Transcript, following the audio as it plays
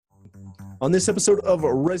On this episode of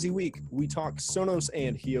ResiWeek, we talk Sonos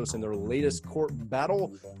and Hios in their latest court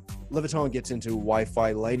battle. Leviton gets into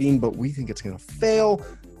Wi-Fi lighting, but we think it's going to fail.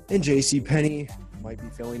 And JCPenney might be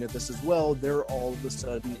failing at this as well. They're all of a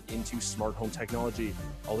sudden into smart home technology.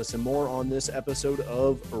 All this and more on this episode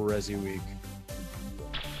of ResiWeek.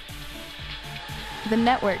 The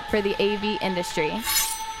network for the AV industry.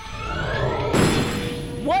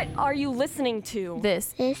 What are you listening to?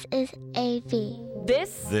 This is AV.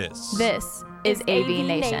 This is AV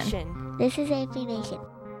Nation. This is AV Nation.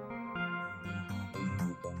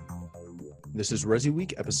 This is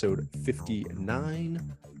ResiWeek, episode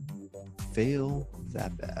 59. Fail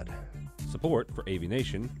that bad. Support for AV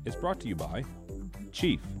Nation is brought to you by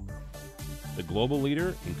Chief, the global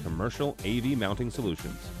leader in commercial AV mounting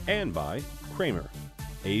solutions, and by Kramer,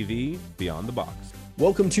 AV Beyond the Box.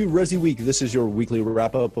 Welcome to ResiWeek. This is your weekly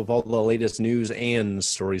wrap-up of all the latest news and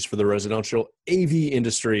stories for the residential AV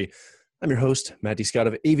industry. I'm your host, Matty Scott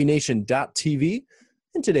of avnation.tv,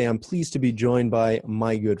 and today I'm pleased to be joined by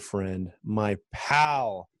my good friend, my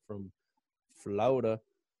pal from Florida,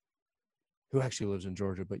 who actually lives in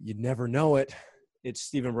Georgia, but you'd never know it. It's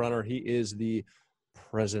Stephen Brunner. He is the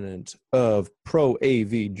president of Pro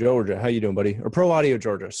AV Georgia. How you doing, buddy? Or Pro Audio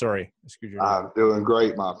Georgia. Sorry. Excuse your name. I'm doing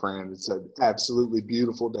great, my friend. It's an absolutely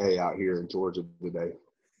beautiful day out here in Georgia today.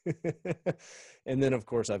 And then, of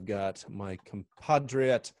course, I've got my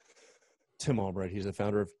compatriot, Tim Albright. He's the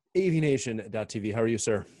founder of avnation.tv. How are you,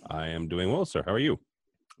 sir? I am doing well, sir. How are you?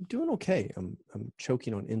 I'm doing okay. I'm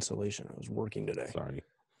choking on insulation. I was working today. Sorry.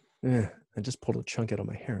 I just pulled a chunk out of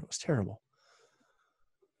my hair. It was terrible.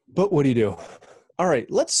 But what do you do? All right,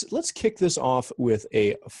 let's kick this off with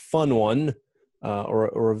a fun one,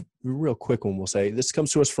 or a real quick one, we'll say. This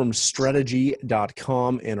comes to us from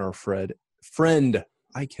strategy.com and our friend,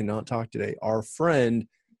 I cannot talk today, our friend,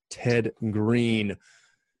 Ted Green.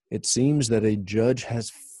 It seems that a judge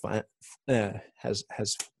has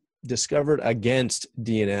discovered against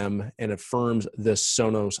D&M and affirms the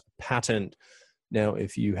Sonos patent. Now,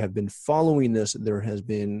 if you have been following this, there has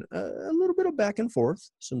been a little bit of back and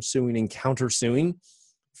forth, some suing and countersuing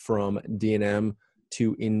from D&M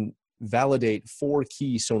to invalidate 4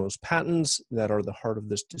 key Sonos patents that are the heart of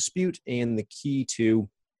this dispute and the key to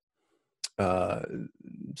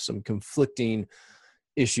some conflicting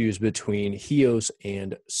issues between Hios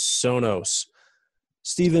and Sonos.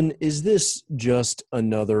 Stephen, is this just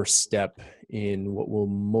another step in what will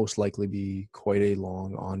most likely be quite a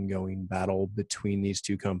long, ongoing battle between these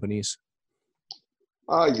two companies?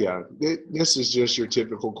 Yeah, this is just your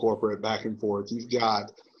typical corporate back and forth. You've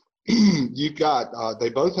got, they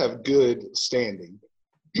both have good standing.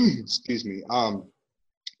 Excuse me.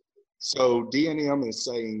 So D&M is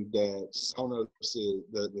saying that Sonos is,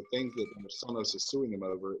 the things that Sonos is suing them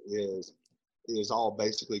over is all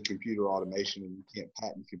basically computer automation, and you can't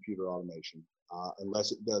patent computer automation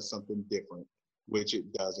unless it does something different, which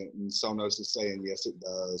it doesn't. And Sonos is saying, yes, it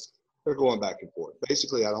does. They're going back and forth.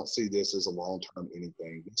 Basically, I don't see this as a long-term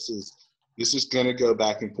anything. This is going to go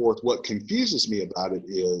back and forth. What confuses me about it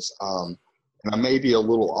is, and I may be a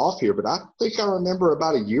little off here, but I think I remember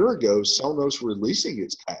about a year ago, Sonos releasing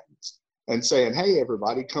its patents and saying, hey,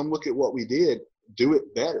 everybody, come look at what we did. Do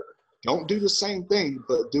it better. Don't do the same thing,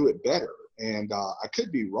 but do it better. And I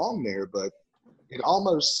could be wrong there, but it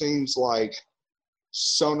almost seems like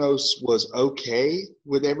Sonos was okay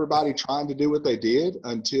with everybody trying to do what they did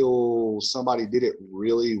until somebody did it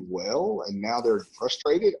really well, and now they're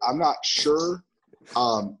frustrated. I'm not sure.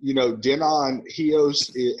 Denon Hios,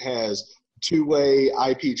 it has 2-way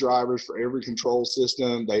IP drivers for every control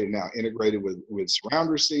system. They now integrated with surround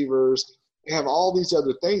receivers. They have all these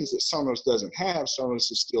other things that Sonos doesn't have. Sonos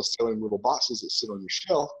is still selling little boxes that sit on your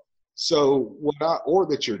shelf. So or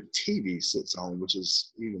that your TV sits on, which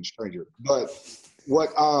is even stranger. But what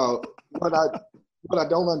I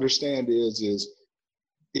don't understand is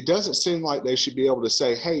it doesn't seem like they should be able to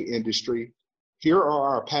say, hey, industry, here are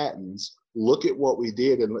our patents. Look at what we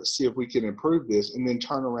did and let's see if we can improve this, and then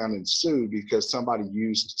turn around and sue because somebody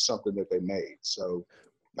used something that they made. So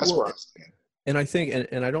that's where I stand. And I think,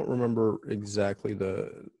 and I don't remember exactly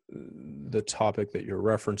the topic that you're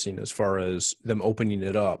referencing as far as them opening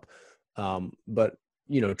it up. But,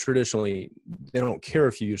 traditionally, they don't care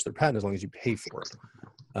if you use their patent as long as you pay for it.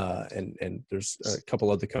 And there's a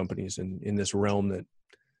couple other companies in this realm that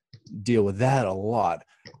deal with that a lot.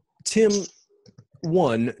 Tim,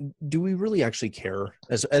 one, do we really actually care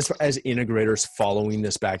as integrators following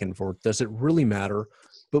this back and forth? Does it really matter?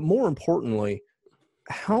 But more importantly,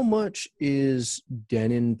 how much is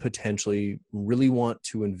Denon potentially really want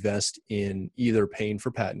to invest in either paying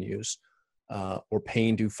for patent use or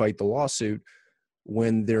paying to fight the lawsuit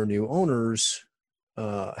when their new owners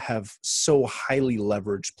have so highly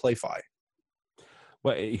leveraged PlayFi?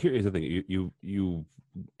 Well, here's the thing: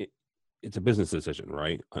 it's a business decision,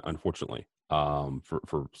 right? Unfortunately,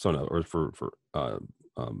 for Sonos or for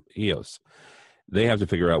EOS, they have to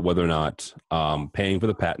figure out whether or not paying for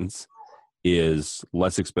the patents is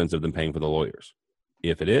less expensive than paying for the lawyers.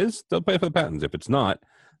 If it is, they'll pay for the patents. If it's not,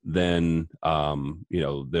 then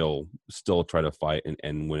they'll still try to fight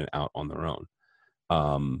and win it out on their own.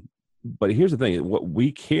 But here's the thing: what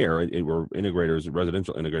we care, we're integrators,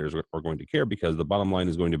 residential integrators are going to care, because the bottom line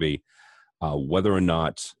is going to be whether or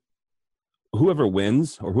not whoever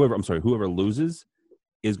wins or whoever loses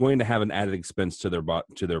is going to have an added expense to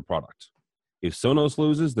their product. If Sonos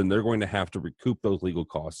loses, then they're going to have to recoup those legal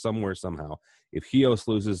costs somewhere, somehow. If Helios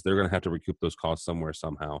loses, they're going to have to recoup those costs somewhere,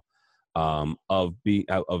 somehow, of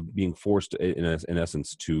being forced, in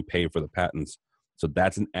essence, to pay for the patents. So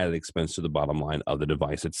that's an added expense to the bottom line of the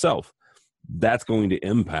device itself. That's going to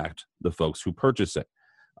impact the folks who purchase it,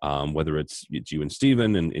 whether it's you and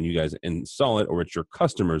Steven and you guys install it, or it's your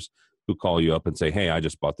customers who call you up and say, hey, I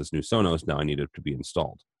just bought this new Sonos. Now I need it to be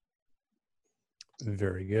installed.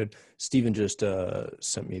 Very good. Steven just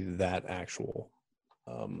sent me that actual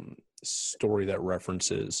story that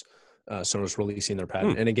references Sonos releasing their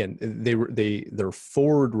patent. And again, they're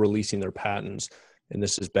forward releasing their patents, and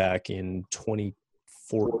this is back in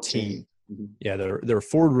 2014. Mm-hmm. Yeah, they're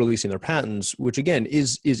forward releasing their patents, which again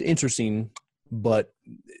is interesting, but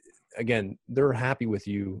again, they're happy with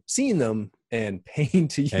you seeing them and paying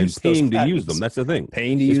to use them. That's the thing.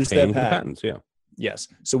 Paying to use that patents. Yeah. Yes.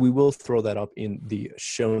 So we will throw that up in the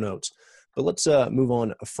show notes. But let's move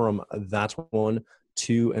on from that one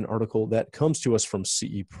to an article that comes to us from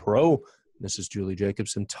CE Pro. This is Julie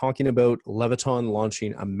Jacobson talking about Leviton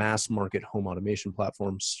launching a mass market home automation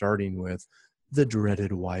platform, starting with the dreaded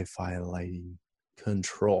Wi-Fi lighting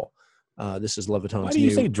control. This is Leviton's. Why do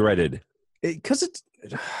you say dreaded? Because it's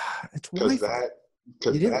Wi-Fi.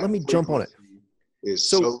 You didn't let me jump on it. Is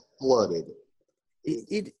so flooded.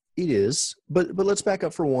 It is, but let's back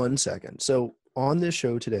up for 1 second. So on this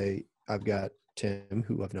show today, I've got Tim,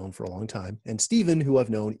 who I've known for a long time, and Steven, who I've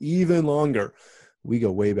known even longer. We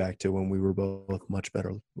go way back to when we were both much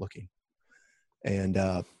better looking. And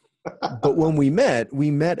but when we met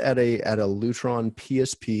at a Lutron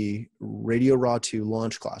PSP Radio Raw 2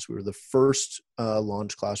 launch class. We were the first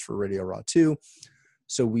launch class for Radio Raw 2.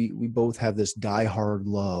 So we both have this diehard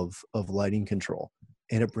love of lighting control.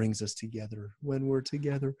 And it brings us together when we're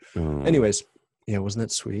together. Anyways, yeah, wasn't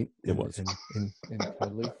that sweet? It was. And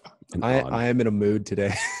cuddly. I am in a mood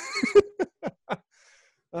today.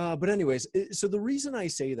 But anyways, so the reason I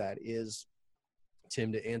say that is,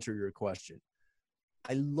 Tim, to answer your question,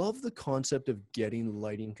 I love the concept of getting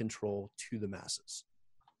lighting control to the masses.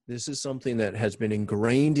 This is something that has been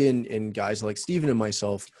ingrained in guys like Steven and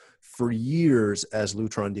myself for years as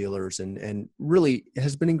Lutron dealers, and really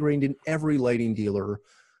has been ingrained in every lighting dealer,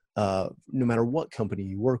 no matter what company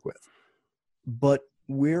you work with. But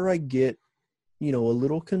where I get, a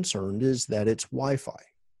little concerned is that it's Wi-Fi.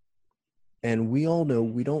 And we all know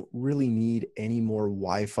we don't really need any more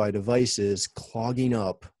Wi-Fi devices clogging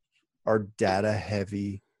up our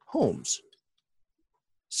data-heavy homes.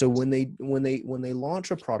 So when they launch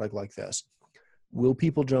a product like this, will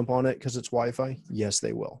people jump on it because it's Wi-Fi? Yes,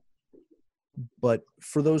 they will. But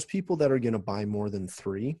for those people that are going to buy more than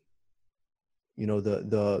 3,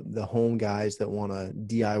 the home guys that want to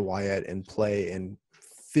DIY it and play and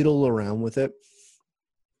fiddle around with it,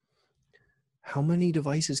 how many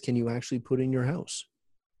devices can you actually put in your house?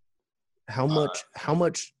 How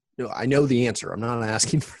much? I know the answer. I'm not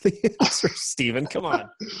asking for the answer, Steven. Come on.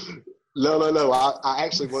 No. I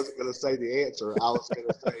actually wasn't going to say the answer. I was going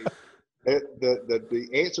to say the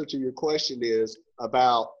answer to your question is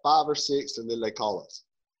about 5 or 6, and then they call us.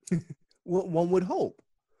 Well, one would hope.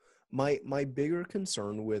 My bigger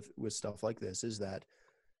concern with stuff like this is that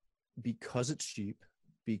because it's cheap,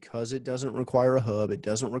 because it doesn't require a hub, it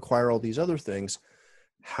doesn't require all these other things,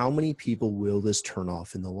 how many people will this turn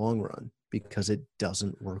off in the long run because it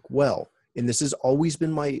doesn't work well? And this has always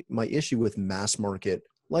been my issue with mass market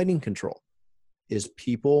lighting control is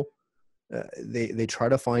people, they try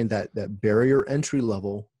to find that barrier entry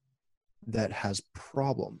level that has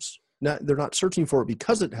problems. They're not searching for it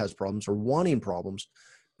because it has problems or wanting problems,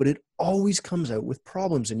 but it always comes out with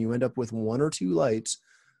problems, and you end up with 1 or 2 lights,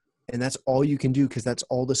 and that's all you can do because that's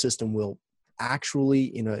all the system will actually,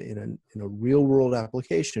 in a real world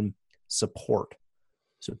application, support.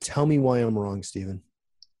 So tell me why I'm wrong, Steven.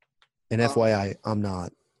 And FYI, I'm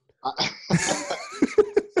not.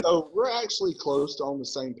 So we're actually close to on the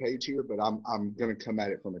same page here, but I'm going to come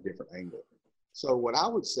at it from a different angle. So what I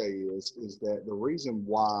would say is that the reason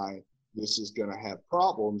why this is going to have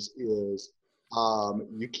problems is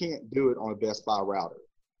you can't do it on a Best Buy router.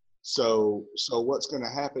 So what's going to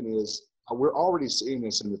happen is we're already seeing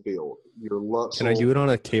this in the field. Your Luxel. Can I do it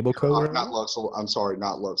on a cable code? Not Luxel. I'm sorry,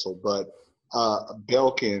 not Luxel, but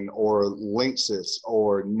Belkin or Linksys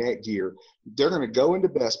or Netgear. They're going to go into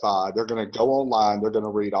Best Buy. They're going to go online. They're going to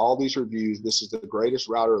read all these reviews. This is the greatest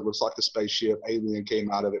router. It looks like a spaceship. Alien came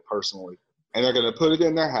out of it personally. And they're going to put it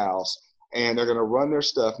in their house, and they're going to run their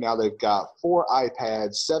stuff. Now they've got 4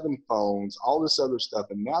 iPads, 7 phones, all this other stuff,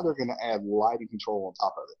 and now they're going to add lighting control on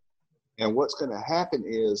top of it. And what's going to happen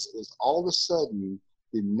is all of a sudden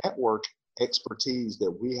the network expertise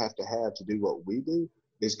that we have to do what we do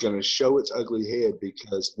is going to show its ugly head,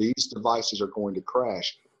 because these devices are going to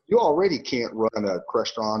crash. You already can't run a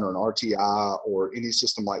Crestron or an RTI or any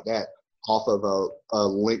system like that off of a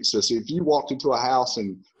Linksys. If you walked into a house,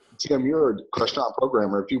 and Tim, you're a Crestron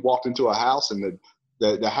programmer, if you walked into a house and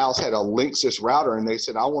the house had a Linksys router and they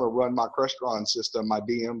said, I want to run my Crestron system, my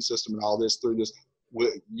DM system and all this through this,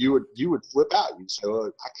 you would flip out. You'd say,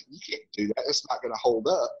 you can't do that. It's not going to hold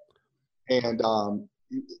up. And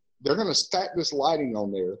they're going to stack this lighting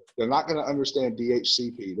on there. They're not going to understand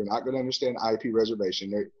DHCP. They're not going to understand IP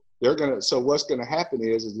reservation. They're going to. So what's going to happen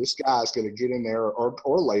is this guy's going to get in there,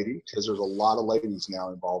 or lady, because there's a lot of ladies now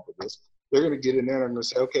involved with this. They're going to get in there and going to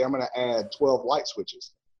say, okay, I'm going to add 12 light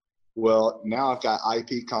switches. Well, now I've got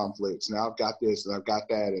IP conflicts. Now I've got this and I've got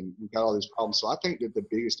that, and we've got all these problems. So I think that the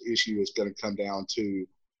biggest issue is going to come down to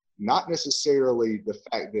not necessarily the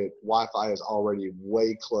fact that Wi-Fi is already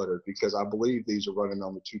way cluttered, because I believe these are running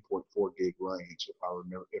on the 2.4 gig range, if I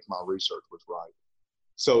remember, if my research was right.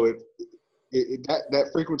 So if that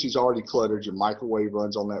frequency is already cluttered, your microwave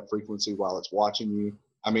runs on that frequency while it's watching you.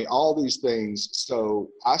 I mean, all these things. So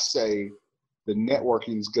I say the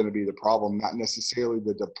networking is going to be the problem, not necessarily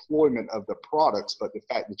the deployment of the products, but the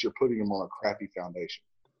fact that you're putting them on a crappy foundation.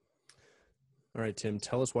 All right, Tim,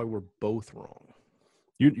 tell us why we're both wrong.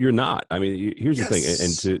 You're not. I mean, here's the thing,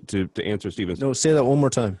 and to answer Stephen's. No, say that one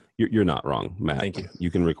more time. You're not wrong, Matt. Thank you.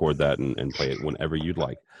 You can record that and play it whenever you'd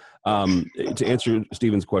like. To answer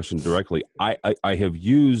Stephen's question directly, I have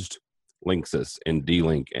used Linksys and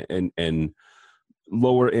D-Link and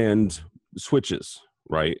lower end switches,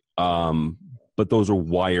 right? But those are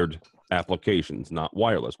wired applications, not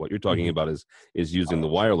wireless. What you're talking about is using the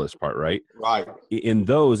wireless part, right? Right. In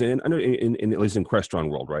those, and in at least in Crestron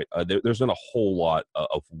world, right? There's not a whole lot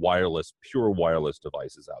of pure wireless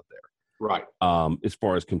devices out there. Right. As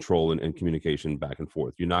far as control and communication back and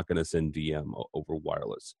forth, you're not going to send DM over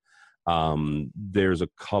wireless. There's a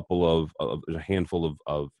couple of a handful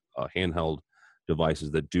of handheld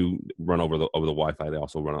devices that do run over the Wi-Fi. They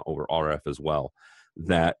also run over RF as well.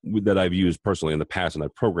 That I've used personally in the past and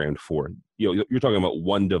I've programmed for. You're talking about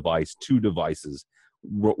one device, 2 devices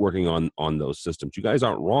working on those systems. You guys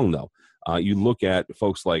aren't wrong though. You look at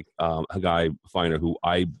folks like Hagai Feiner, who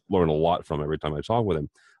I learn a lot from every time I talk with him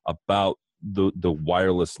about the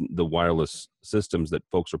wireless systems that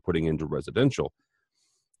folks are putting into residential.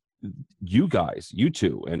 You guys, you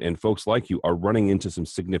two, and folks like you are running into some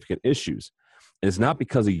significant issues. And it's not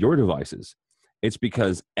because of your devices. It's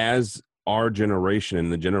because as our generation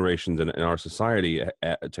and the generations in our society,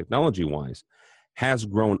 technology-wise, has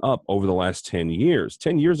grown up over the last 10 years.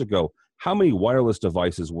 10 years ago, how many wireless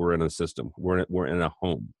devices were in a system? Were in a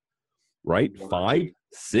home, right? 5,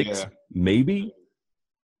 6, maybe?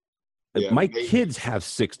 Yeah, my kids have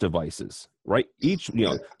 6 devices, right? Each,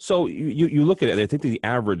 so you look at it, and I think the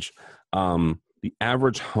average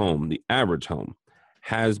home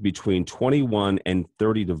has between 21 and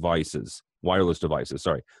 30 devices, wireless devices,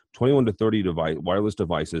 21 to 30 wireless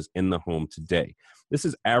devices in the home today. This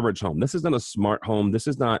is average home. This is not a smart home. This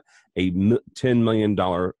is not a $10 million,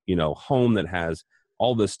 home that has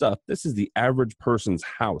all this stuff. This is the average person's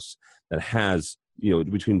house that has,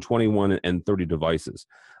 between 21 and 30 devices.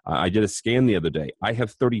 I did a scan the other day. I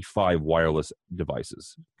have 35 wireless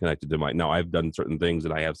devices connected to now I've done certain things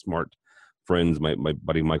and I have smart friends. My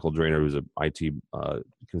buddy Michael Drainer, who's an IT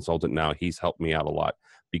consultant now, he's helped me out a lot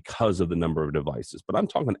because of the number of devices. But I'm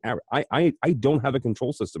talking average. I don't have a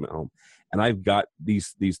control system at home, and I've got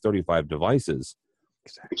these 35 devices.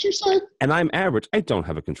 What you said? And I'm average. I don't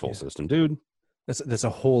have a control system, dude. That's a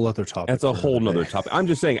whole other topic. That's a whole nother topic. I'm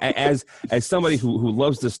just saying, as somebody who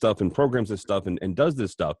loves this stuff and programs this stuff and does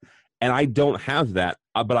this stuff, and I don't have that,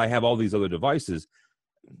 but I have all these other devices.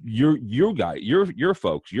 Your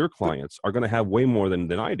folks, your clients are going to have way more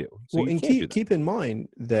than I do. So and keep in mind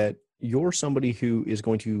that you're somebody who is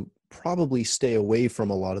going to probably stay away from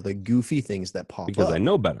a lot of the goofy things that pop up. Because I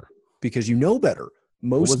know better. Because you know better.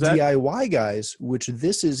 Most DIY guys, which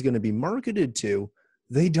this is going to be marketed to,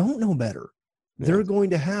 they don't know better. Yeah. They're going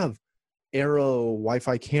to have Arrow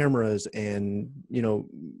Wi-Fi cameras and,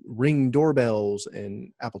 Ring doorbells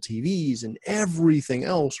and Apple TVs and everything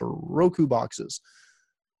else, or Roku boxes,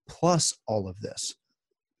 plus all of this.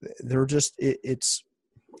 They're just, it's,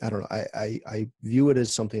 I don't know. I view it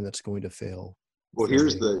as something that's going to fail. Well,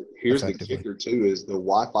 here's the kicker too, is the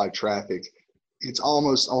Wi-Fi traffic. It's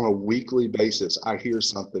almost on a weekly basis. I hear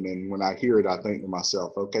something, and when I hear it, I think to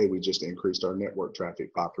myself, okay, we just increased our network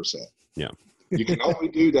traffic 5%. Yeah. You can only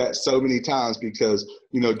do that so many times because,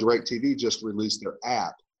 DirecTV just released their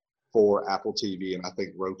app for Apple TV, and I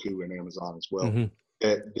think Roku and Amazon as well.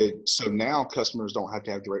 Mm-hmm. So now customers don't have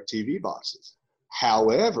to have DirecTV boxes.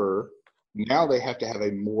 However, now they have to have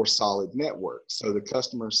a more solid network. So the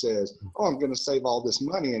customer says, oh, I'm going to save all this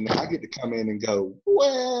money. And I get to come in and go,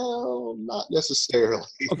 well, not necessarily.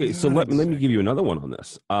 Okay, so let me give you another one on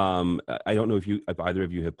this. I don't know if either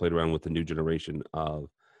of you have played around with the new generation of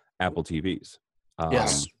Apple TVs.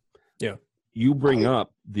 Yes. Yeah. You bring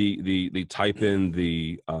up the type in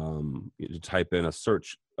you type in a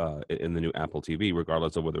search in the new Apple TV,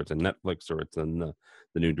 regardless of whether it's in Netflix or it's in the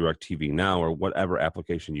new DirecTV Now or whatever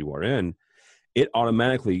application you are in. It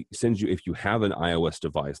automatically sends you, if you have an iOS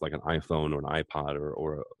device like an iPhone or an iPod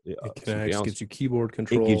or it connects, gives you keyboard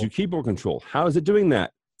control. It gives you keyboard control. How is it doing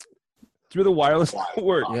that? Through the wireless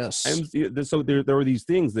network. Yes. And so there are these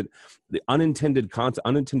things that the unintended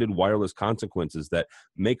wireless consequences that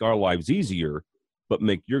make our lives easier, but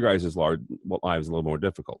make your guys' lives a little more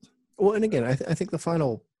difficult. Well, and again, I think the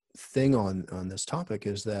final thing on this topic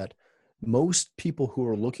is that most people who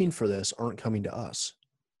are looking for this aren't coming to us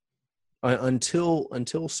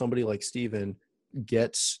until somebody like Steven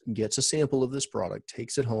gets a sample of this product,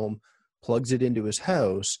 takes it home, plugs it into his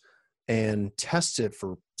house, and tests it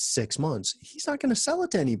for 6 months. He's not going to sell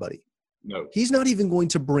it to anybody. No. He's not even going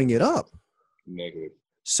to bring it up. Negative.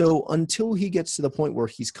 So until he gets to the point where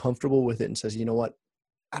he's comfortable with it and says, you know what,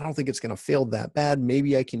 I don't think it's going to fail that bad.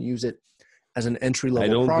 Maybe I can use it as an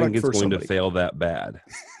entry-level product. I don't think it's going to fail that bad.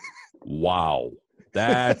 Wow.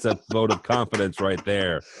 That's a vote of confidence right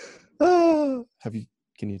there.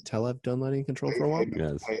 Can you tell I've done lighting control for a while?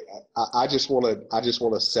 Yes. I just want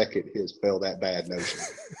to second his fail that bad notion.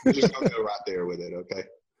 We're just gonna go right there with it, okay?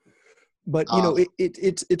 But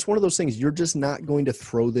it's one of those things. You're just not going to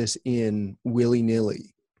throw this in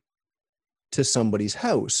willy-nilly to somebody's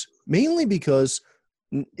house, mainly because,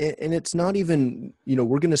 and it's not even,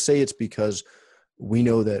 we're going to say it's because we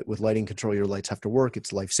know that with lighting control, your lights have to work.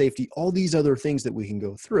 It's life safety, all these other things that we can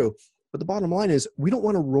go through. But the bottom line is we don't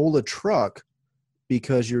want to roll a truck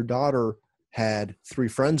because your daughter had 3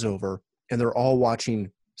 friends over and they're all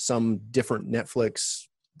watching some different Netflix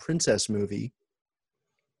princess movie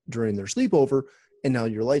during their sleepover, and now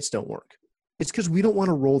your lights don't work. It's because we don't want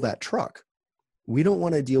to roll that truck. We don't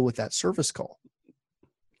want to deal with that service call.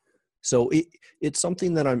 So it's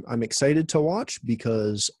something that I'm excited to watch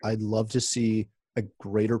because I'd love to see a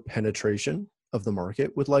greater penetration of the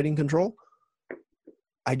market with lighting control.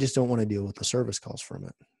 I just don't want to deal with the service calls from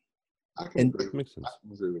it. I can agree with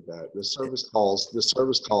that. The service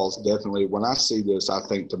calls definitely, when I see this, I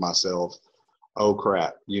think to myself, oh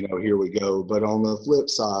crap, here we go. But on the flip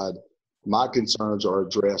side, my concerns are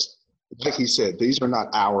addressed. Like he said, these are not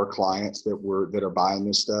our clients that are buying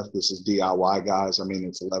this stuff. This is DIY guys. I mean,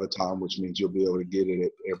 it's Leviton, which means you'll be able to get it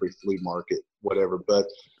at every flea market, whatever. But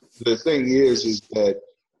the thing is that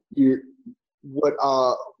what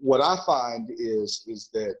I find is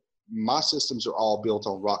that my systems are all built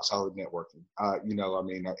on rock solid networking.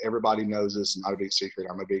 Everybody knows this, not a big secret.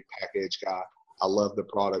 I'm a big package guy. I love the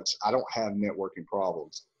products. I don't have networking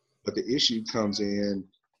problems, but the issue comes in.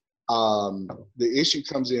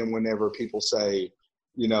 Whenever people say,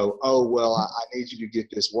 oh, well, I need you to get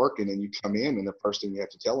this working, and you come in and the first thing you have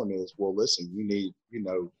to tell them is, well, listen, you need,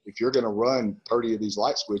 if you're going to run 30 of these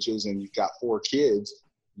light switches and you've got 4 kids,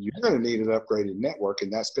 you're going to need an upgraded network,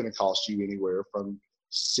 and that's going to cost you anywhere from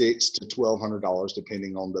 $600 to $1,200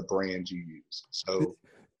 depending on the brand you use. So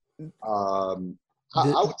I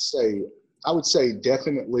would say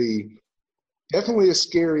definitely a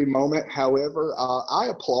scary moment. However, I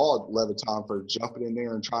applaud Leviton for jumping in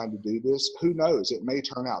there and trying to do this. Who knows? It may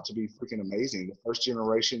turn out to be freaking amazing. The first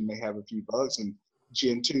generation may have a few bugs, and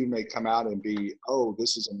Gen 2 may come out and be, oh,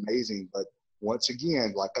 this is amazing. But once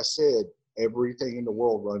again, like I said, everything in the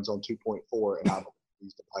world runs on 2.4, and I don't think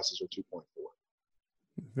these devices are 2.4.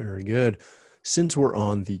 Very good. Since we're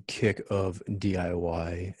on the kick of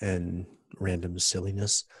DIY and random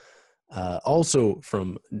silliness, also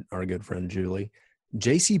from our good friend Julie,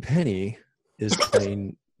 JCPenney is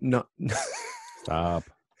playing Stop.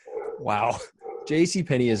 Wow.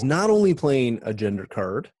 JCPenney is not only playing a gender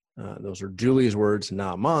card, those are Julie's words,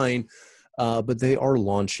 not mine, but they are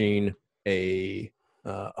launching a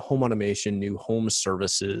home automation, new home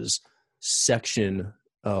services section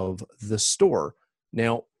of the store.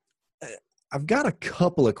 Now, I've got a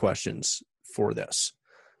couple of questions for this.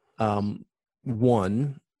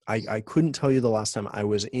 One, I couldn't tell you the last time I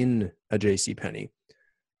was in a JCPenney,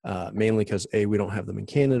 mainly because A, we don't have them in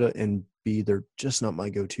Canada, and B, they're just not my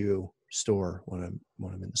go-to store when I'm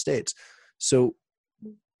in the States. So,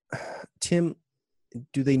 Tim,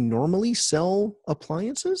 do they normally sell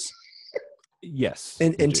appliances? Yes.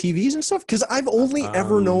 And TVs and stuff? Because I've only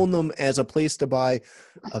ever known them as a place to buy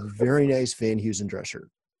a very nice Van Heusen dress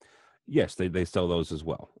shirt. Yes, they sell those as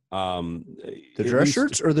well. The dress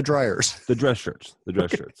shirts or the dryers? The dress shirts. The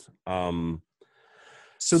dress shirts.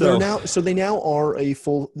 So they now are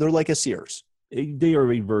they're like a Sears. They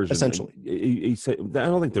are a version. Essentially. I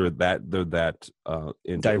don't think they're that diverse.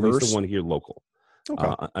 At least the one here local. Okay.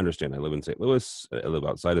 I understand. I live in St. Louis. I live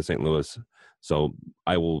outside of St. Louis. So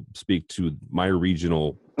I will speak to my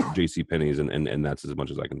regional JCPenney's, and that's as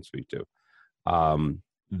much as I can speak to.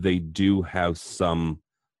 They do have some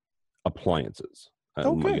appliances.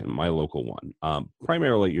 Again, my local one.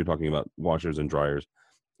 Primarily, you're talking about washers and dryers,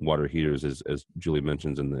 water heaters, as Julie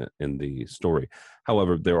mentions in the story.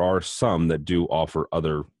 However, there are some that do offer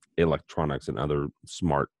other electronics and other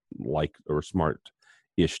smart-ish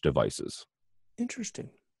devices. Interesting.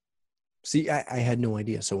 See, I had no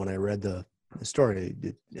idea. So when I read the story,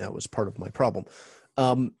 that was part of my problem.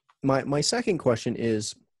 My second question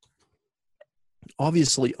is,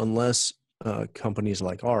 obviously, unless companies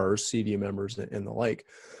like ours, CDA members and the like,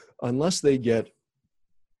 unless they get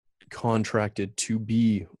contracted to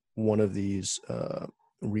be one of these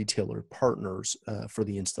retailer partners for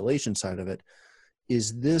the installation side of it,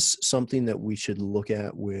 is this something that we should look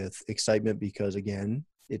at with excitement? Because again,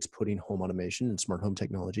 it's putting home automation and smart home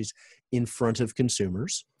technologies in front of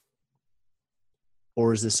consumers.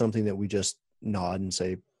 Or is this something that we just nod and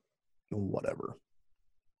say, whatever?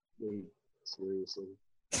 Seriously.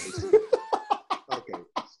 Okay,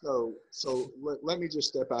 so let me just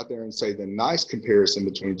step out there and say the nice comparison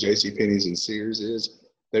between JCPenney's and Sears is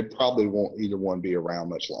they probably won't either one be around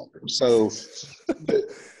much longer. So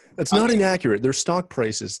that's not inaccurate. Their stock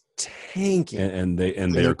price is tanking, and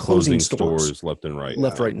they're closing stores left and right,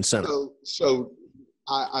 right, and center. So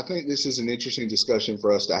I think this is an interesting discussion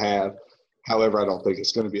for us to have. However, I don't think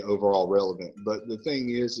it's going to be overall relevant. But the thing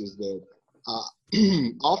is that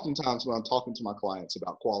oftentimes when I'm talking to my clients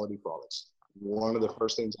about quality products, one of the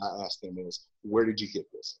first things I ask them is, where did you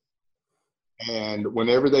get this? And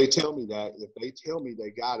whenever they tell me that, if they tell me they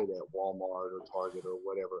got it at Walmart or Target or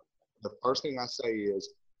whatever, the first thing I say is,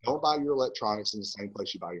 don't buy your electronics in the same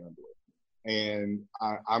place you buy your underwear. And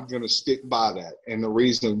I'm going to stick by that. And the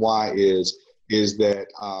reason why is that,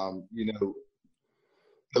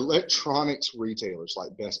 electronics retailers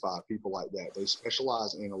like Best Buy, people like that, they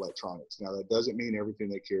specialize in electronics. Now, that doesn't mean everything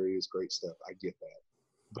they carry is great stuff. I get that.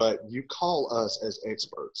 But you call us as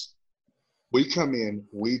experts. We come in,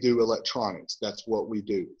 we do electronics. That's what we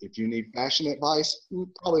do. If you need fashion advice, you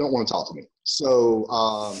probably don't want to talk to me. So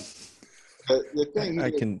the thing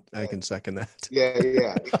I can second that.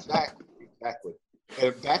 Yeah, exactly.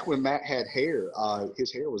 And back when Matt had hair,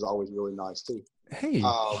 his hair was always really nice too. Hey,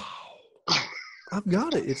 I've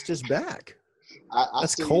got it. It's just back.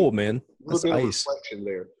 That's cold, man. That's ice. Reflection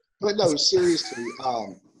there. But no,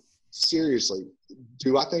 seriously,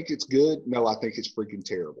 do I think it's good? No, I think it's freaking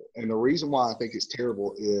terrible. And the reason why I think it's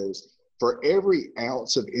terrible is for every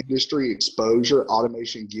ounce of industry exposure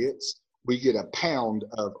automation gets, we get a pound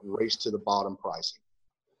of race to the bottom pricing.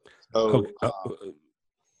 So,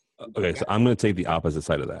 okay, so I'm going to take the opposite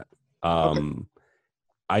side of that.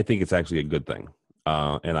 I think it's actually a good thing.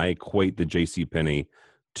 And I equate the JCPenney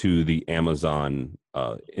to the Amazon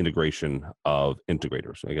integration of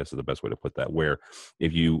integrators. I guess is the best way to put that. Where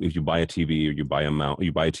if you buy a TV or you buy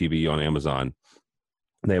a TV on Amazon,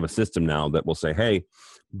 they have a system now that will say, "Hey,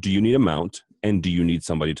 do you need a mount, and do you need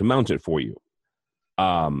somebody to mount it for you?"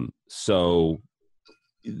 So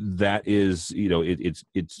that is,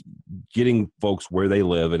 it's getting folks where they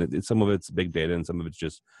live, and some of it's big data, and some of it's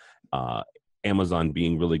just Amazon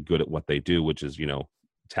being really good at what they do, which is,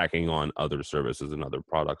 tacking on other services and other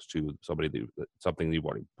products to something you've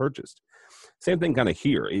already purchased. Same thing kind of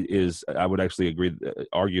here is, I would actually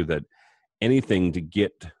argue that anything to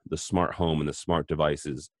get the smart home and the smart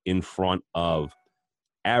devices in front of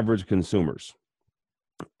average consumers,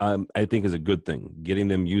 I think is a good thing. Getting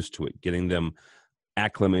them used to it, getting them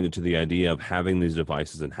acclimated to the idea of having these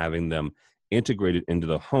devices and having them integrated into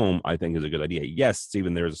the home, I think is a good idea. Yes,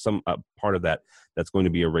 Stephen, there's some part of that that's going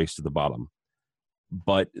to be a race to the bottom.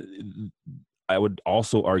 But I would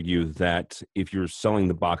also argue that if you're selling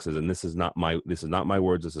the boxes, and this is not my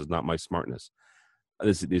words, this is not my smartness.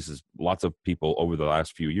 This is lots of people over the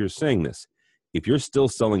last few years saying this. If you're still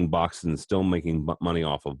selling boxes and still making money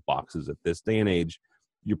off of boxes at this day and age,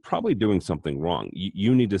 you're probably doing something wrong.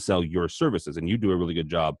 You need to sell your services, and you do a really good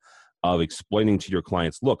job of explaining to your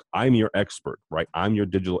clients, look, I'm your expert, right? I'm your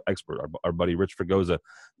digital expert. Our buddy Rich Fregosa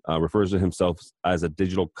refers to himself as a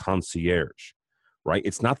digital concierge, right?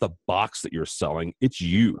 It's not the box that you're selling. It's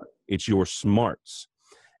you. It's your smarts.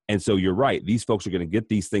 And so you're right. These folks are going to get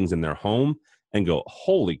these things in their home and go,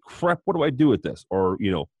 holy crap, what do I do with this? Or,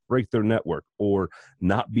 break their network or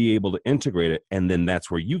not be able to integrate it. And then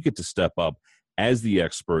that's where you get to step up as the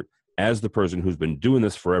expert, as the person who's been doing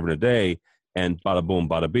this forever and a day, and bada boom,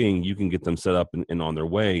 bada bing, you can get them set up and on their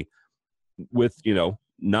way with,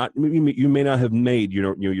 not, you may not have made,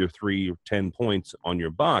 your 3 or 10 points on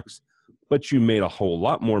your box, but you made a whole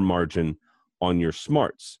lot more margin on your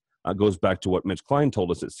smarts. Goes back to what Mitch Klein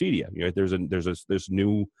told us at CEDIA. There's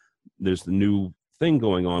the new thing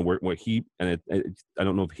going on where he, and I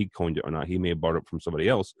don't know if he coined it or not. He may have bought it from somebody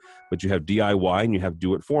else, but you have DIY and you have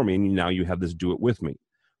do it for me. And now you have this do it with me,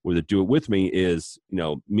 where the do it with me is,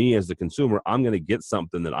 me as the consumer, I'm going to get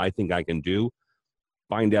something that I think I can do,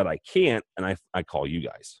 find out I can't, and I call you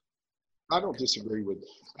guys. I don't disagree with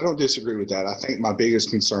that. I think my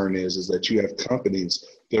biggest concern is that you have companies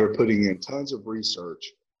that are putting in tons of research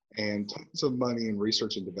and tons of money in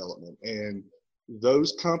research and development. And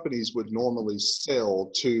those companies would normally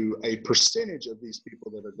sell to a percentage of these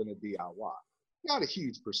people that are going to DIY. Not a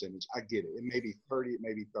huge percentage. I get it. It may be 30, it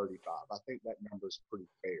may be 35. I think that number is pretty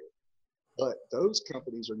fair. But those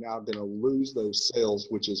companies are now going to lose those sales,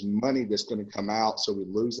 which is money that's going to come out. So we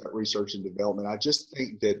lose that research and development. I just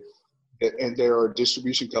think that and there are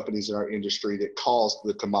distribution companies in our industry that cause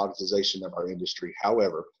the commoditization of our industry.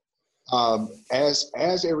 However,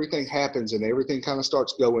 as everything happens and everything kind of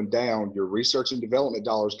starts going down, your research and development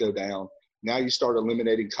dollars go down. Now you start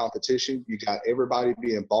eliminating competition. You got everybody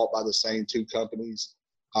being bought by the same 2 companies.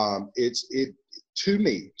 To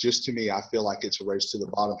me, I feel like it's a race to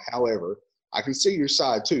the bottom. However, I can see your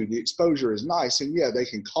side too. The exposure is nice, and yeah, they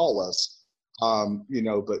can call us,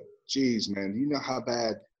 but geez, man, you know how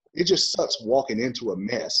bad it just sucks walking into a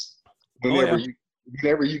mess whenever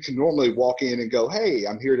you can normally walk in and go, hey,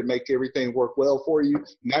 I'm here to make everything work well for you.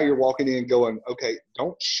 Now you're walking in going, okay,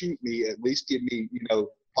 don't shoot me. At least give me,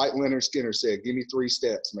 like Leonard Skinner said, give me 3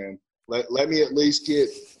 steps, man. Let me at least get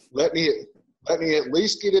in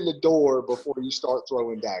the door before you start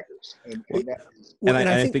throwing daggers.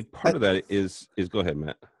 I think part of that is go ahead,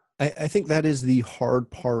 Matt. I think that is the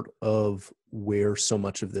hard part of where so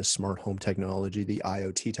much of this smart home technology, the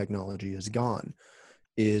IoT technology, has gone,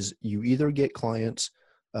 is you either get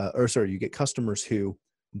you get customers who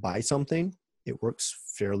buy something, it works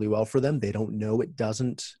fairly well for them. They don't know it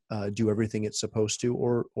doesn't do everything it's supposed to,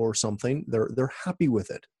 or something. They're happy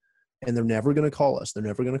with it, and they're never going to call us. They're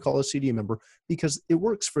never going to call a CDA member because it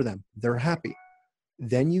works for them. They're happy.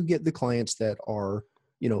 Then you get the clients that are,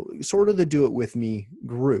 sort of the do it with me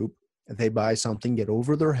group. They buy something, get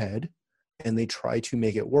over their head, and they try to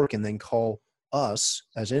make it work, and then call us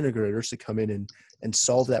as integrators to come in and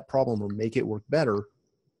solve that problem or make it work better.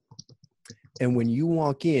 And when you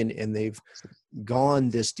walk in and they've gone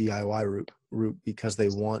this DIY route because they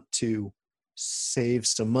want to save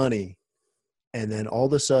some money, and then all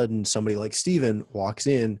of a sudden somebody like Steven walks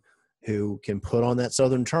in who can put on that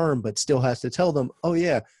Southern charm but still has to tell them, oh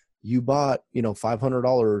yeah, you bought,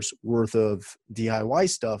 $500 worth of DIY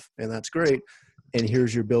stuff, and that's great. And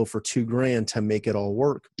here's your bill for $2,000 to make it all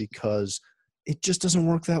work, because it just doesn't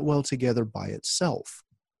work that well together by itself.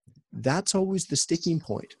 That's always the sticking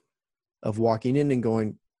point of walking in and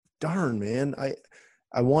going, darn, man,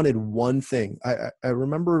 I wanted one thing. I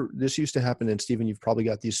remember this used to happen, and Stephen, you've probably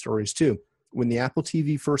got these stories too. When the Apple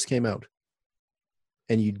TV first came out,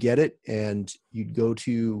 and you'd get it, and you'd go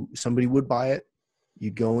to, somebody would buy it,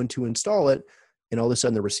 you'd go in to install it, and all of a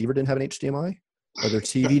sudden the receiver didn't have an HDMI, or their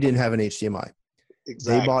TV didn't have an HDMI.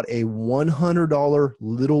 Exactly. They bought a $100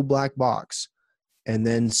 little black box and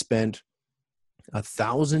then spent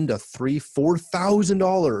 $1,000 to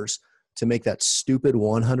 $4,000 to make that stupid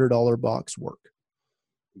 $100 box work.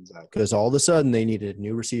 Exactly. Because all of a sudden they needed a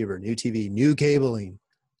new receiver, new TV, new cabling.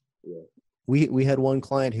 Yeah. We had one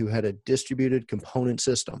client who had a distributed component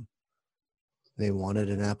system. They wanted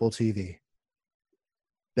an Apple TV.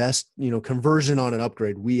 Best, conversion on an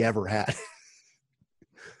upgrade we ever had.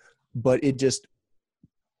 But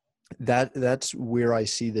That's where I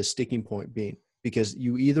see the sticking point being, because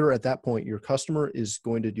you either at that point, your customer is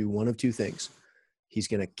going to do one of two things. He's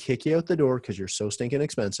going to kick you out the door because you're so stinking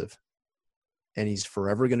expensive, and he's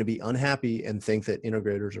forever going to be unhappy and think that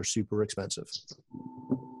integrators are super expensive.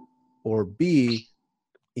 Or B,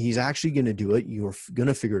 he's actually going to do it. You're going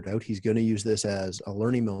to figure it out. He's going to use this as a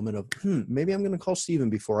learning moment of, maybe I'm going to call Steven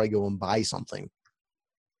before I go and buy something.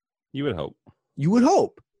 You would hope. You would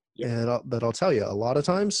hope. Yeah. But I'll tell you, a lot of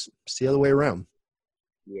times it's the other way around.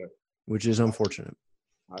 Yeah. Which is unfortunate.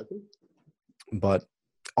 I think. But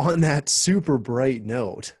on that super bright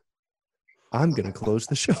note, I'm going to close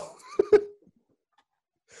the show.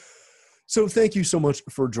 So thank you so much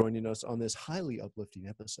for joining us on this highly uplifting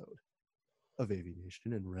episode of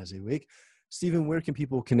Aviation and ResiWeek. Steven, where can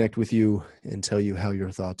people connect with you and tell you how your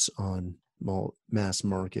thoughts on mass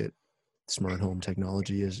market smart home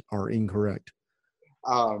technology are incorrect?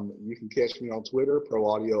 You can catch me on Twitter,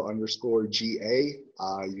 ProAudio_GA.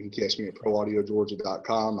 You can catch me at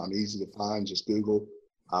ProAudioGeorgia.com. I'm easy to find. Just Google.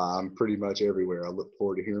 I'm pretty much everywhere. I look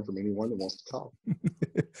forward to hearing from anyone that wants to call.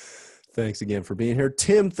 Thanks again for being here.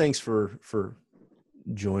 Tim, thanks for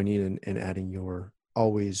joining and adding your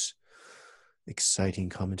always exciting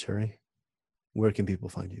commentary. Where can people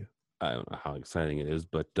find you? I don't know how exciting it is,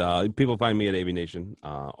 but people find me at Aviation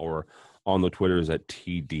or on the Twitters at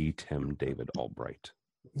TD Tim David Albright.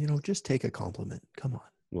 Just take a compliment. Come on.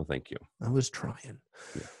 Well, thank you. I was trying.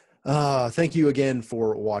 Yeah. Thank you again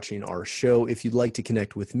for watching our show. If you'd like to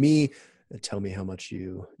connect with me, tell me how much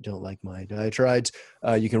you don't like my diatribes,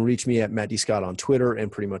 you can reach me at Matt D. Scott on Twitter and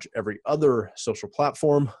pretty much every other social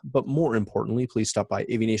platform. But more importantly, please stop by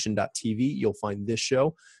aviation.tv. You'll find this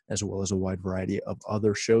show as well as a wide variety of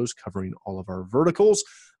other shows covering all of our verticals.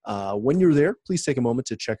 When you're there, please take a moment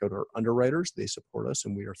to check out our underwriters. They support us,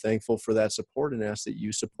 and we are thankful for that support and ask that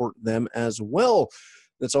you support them as well.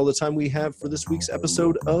 That's all the time we have for this week's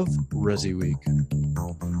episode of ResiWeek.